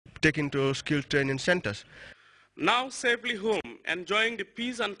taken to skill training centers. Now safely home, enjoying the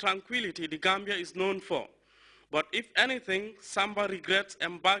peace and tranquility the Gambia is known for. But if anything, Samba regrets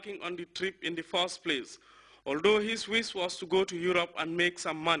embarking on the trip in the first place, although his wish was to go to Europe and make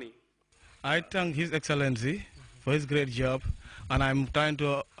some money. I thank His Excellency for his great job, and I'm trying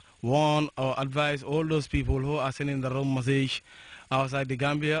to warn or advise all those people who are sending the wrong message outside the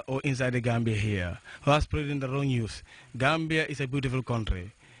Gambia or inside the Gambia here, who are spreading the wrong news. Gambia is a beautiful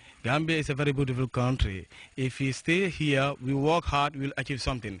country. Gambia is a very beautiful country. If we stay here, we work hard, we'll achieve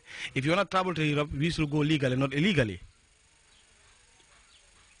something. If you want to travel to Europe, we should go legally, not illegally.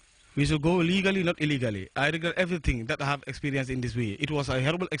 We should go legally, not illegally. I regret everything that I have experienced in this way. It was a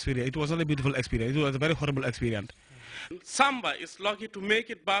horrible experience. It was not a beautiful experience. It was a very horrible experience. Samba is lucky to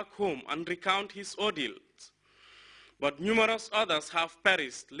make it back home and recount his ordeals. But numerous others have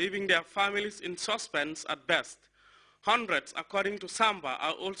perished, leaving their families in suspense at best. Hundreds, according to Samba,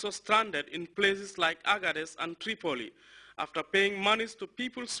 are also stranded in places like Agadez and Tripoli after paying monies to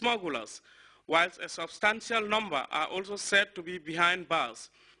people smugglers, whilst a substantial number are also said to be behind bars,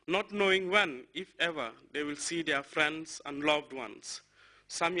 not knowing when, if ever, they will see their friends and loved ones.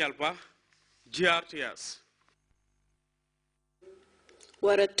 Samuel Bah, GRTS.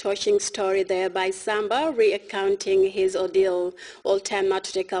 What a touching story there by Samba, recounting his ordeal. All time now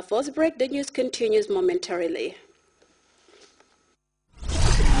to take our first break. The news continues momentarily.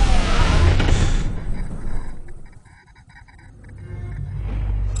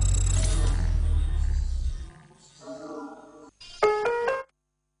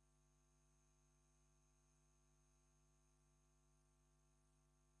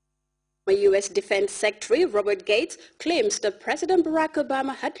 U.S. Defense Secretary Robert Gates claims that President Barack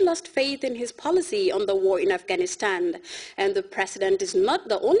Obama had lost faith in his policy on the war in Afghanistan. And the president is not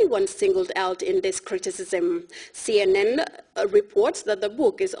the only one singled out in this criticism. CNN reports that the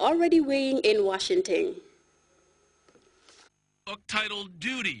book is already weighing in Washington. Book titled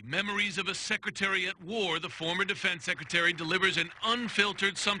Duty, Memories of a Secretary at War, the former defense secretary delivers an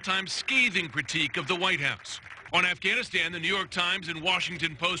unfiltered, sometimes scathing critique of the White House. On Afghanistan, the New York Times and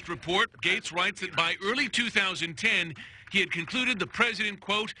Washington Post report, Gates writes that by early 2010, he had concluded the president,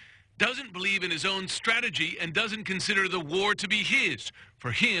 quote, doesn't believe in his own strategy and doesn't consider the war to be his.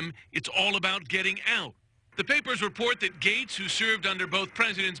 For him, it's all about getting out. The papers report that Gates, who served under both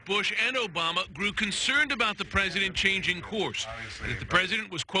Presidents Bush and Obama, grew concerned about the president changing course, and that the president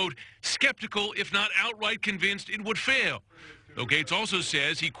was, quote, skeptical, if not outright convinced it would fail. Though Gates also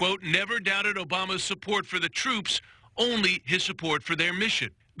says he, quote, never doubted Obama's support for the troops, only his support for their mission.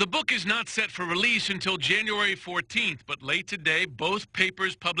 The book is not set for release until January 14th, but late today, both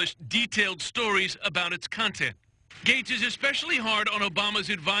papers published detailed stories about its content. Gates is especially hard on Obama's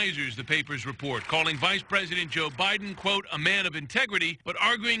advisors, the papers report, calling Vice President Joe Biden, quote, a man of integrity, but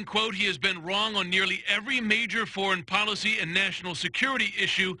arguing, quote, he has been wrong on nearly every major foreign policy and national security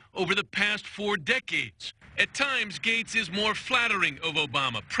issue over the past 4 decades. At times, Gates is more flattering of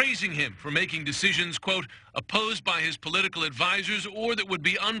Obama, praising him for making decisions, quote, opposed by his political advisors or that would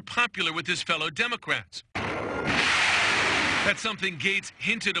be unpopular with his fellow Democrats. That's something Gates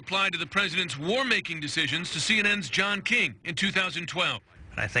hinted applied to the president's war-making decisions to CNN's John King in 2012.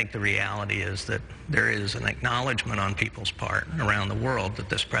 I think the reality is that there is an acknowledgement on people's part around the world that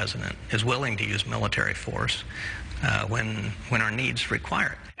this president is willing to use military force when our needs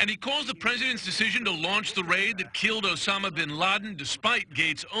require it. And he calls the president's decision to launch the raid that killed Osama bin Laden, despite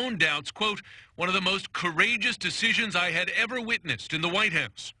Gates' own doubts, quote, one of the most courageous decisions I had ever witnessed in the White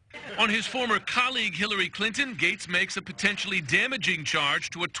House. On his former colleague Hillary Clinton, Gates makes a potentially damaging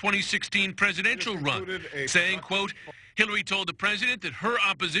charge to a 2016 presidential run, saying, quote, Hillary told the president that her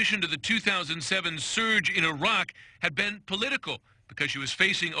opposition to the 2007 surge in Iraq had been political because she was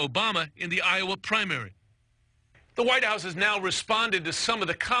facing Obama in the Iowa primary. The White House has now responded to some of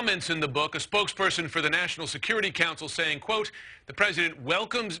the comments in the book, a spokesperson for the National Security Council saying, quote, the president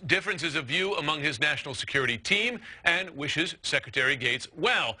welcomes differences of view among his national security team and wishes Secretary Gates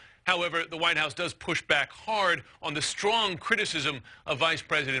well. However, the White House does push back hard on the strong criticism of Vice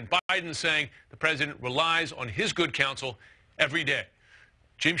President Biden, saying the president relies on his good counsel every day.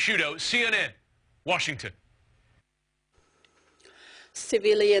 Jim Sciutto, CNN, Washington.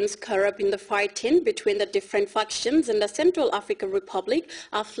 Civilians caught up in the fighting between the different factions in the Central African Republic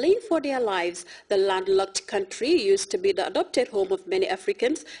are fleeing for their lives. The landlocked country used to be the adopted home of many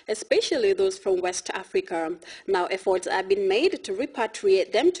Africans, especially those from West Africa. Now efforts are being made to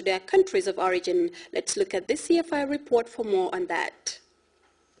repatriate them to their countries of origin. Let's look at this CFI report for more on that.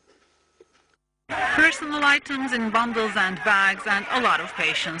 Personal items in bundles and bags and a lot of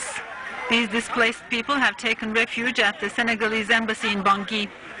patience. These displaced people have taken refuge at the Senegalese embassy in Bangui.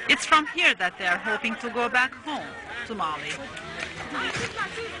 It's from here that they are hoping to go back home to Mali.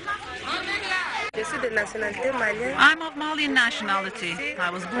 I'm of Malian nationality. I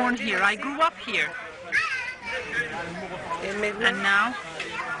was born here. I grew up here. And now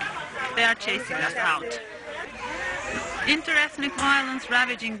they are chasing us out. Interethnic violence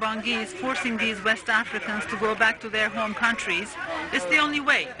ravaging Bangui is forcing these West Africans to go back to their home countries. It's the only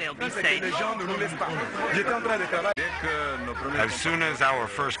way they'll be safe. As soon as our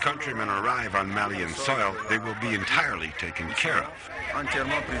first countrymen arrive on Malian soil, they will be entirely taken care of.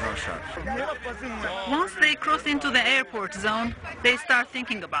 Once they cross into the airport zone, they start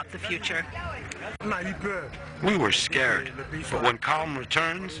thinking about the future. We were scared, but when calm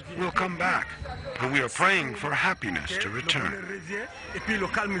returns, we'll come back. And we are praying for happiness to return.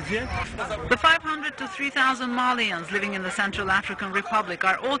 The 500 to 3,000 Malians living in the Central African Republic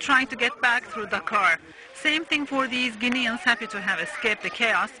are all trying to get back through Dakar. Same thing for these Guineans happy to have escaped the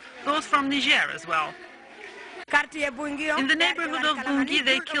chaos, those from Niger as well. In the neighborhood of Bangui,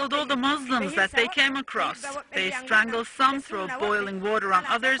 they killed all the Muslims that they came across. They strangled some, threw boiling water on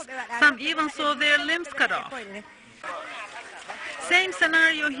others. Some even saw their limbs cut off. Same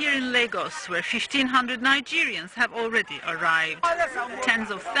scenario here in Lagos, where 1,500 Nigerians have already arrived.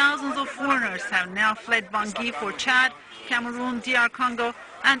 Tens of thousands of foreigners have now fled Bangui for Chad, Cameroon, DR Congo,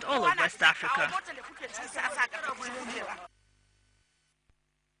 and all of West Africa.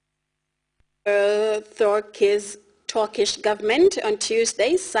 Turkish government on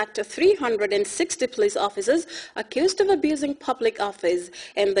Tuesday sacked 360 police officers accused of abusing public office,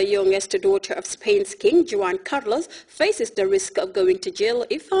 and the youngest daughter of Spain's King, Juan Carlos, faces the risk of going to jail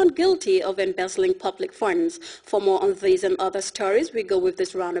if found guilty of embezzling public funds. For more on these and other stories, we go with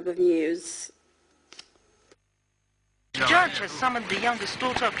this roundup of news. The judge has summoned the youngest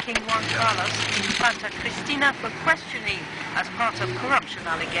daughter of King Juan Carlos, Infanta Cristina, for questioning as part of corruption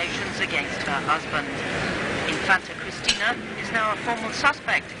allegations against her husband. Infanta Cristina is now a formal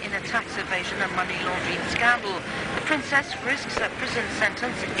suspect in a tax evasion and money laundering scandal. The princess risks a prison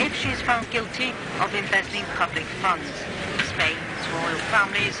sentence if she is found guilty of embezzling public funds. Spain's royal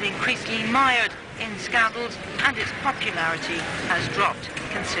family is increasingly mired in scandals, and its popularity has dropped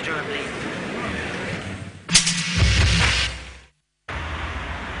considerably.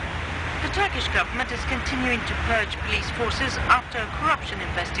 The Turkish government is continuing to purge police forces after a corruption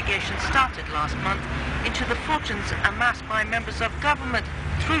investigation started last month into the fortunes amassed by members of government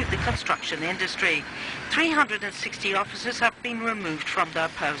through the construction industry. 360 officers have been removed from their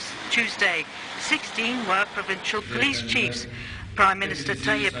posts Tuesday. 16 were provincial police chiefs. Prime Minister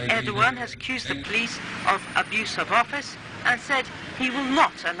Tayyip Erdogan has accused the police of abuse of office and said he will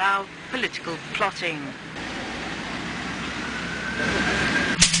not allow political plotting.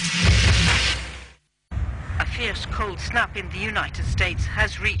 A fierce cold snap in the United States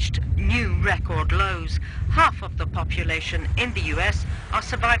has reached new record lows. Half of the population in the US are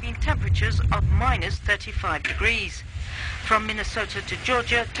surviving temperatures of minus 35 degrees. From Minnesota to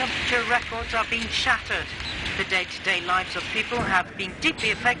Georgia, temperature records are being shattered. The day-to-day lives of people have been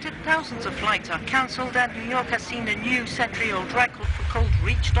deeply affected. Thousands of flights are cancelled, and New York has seen a new century-old record for cold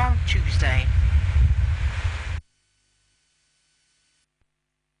reached on Tuesday.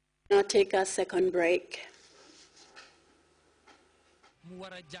 Now take a second break.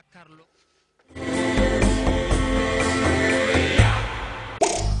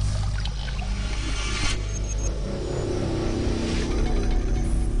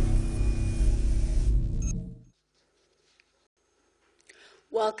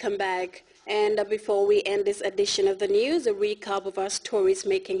 Welcome back. And before we end this edition of the news, a recap of our stories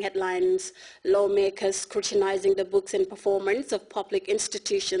making headlines. Lawmakers scrutinizing the books and performance of public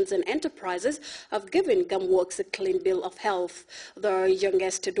institutions and enterprises have given Gumworks a clean bill of health. The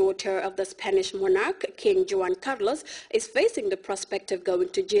youngest daughter of the Spanish monarch, King Juan Carlos, is facing the prospect of going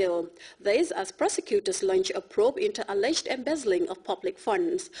to jail. This as prosecutors launch a probe into alleged embezzling of public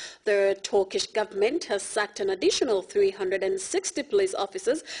funds. The Turkish government has sacked an additional 360 police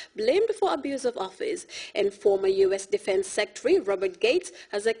officers blamed for abuse of office, and former U.S. Defense Secretary Robert Gates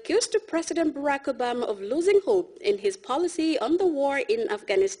has accused President Barack Obama of losing hope in his policy on the war in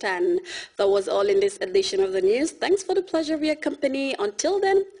Afghanistan. That was all in this edition of the news. Thanks for the pleasure of your company. Until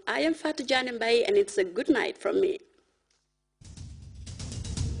then, I am Fatou Janembai, and it's a good night from me.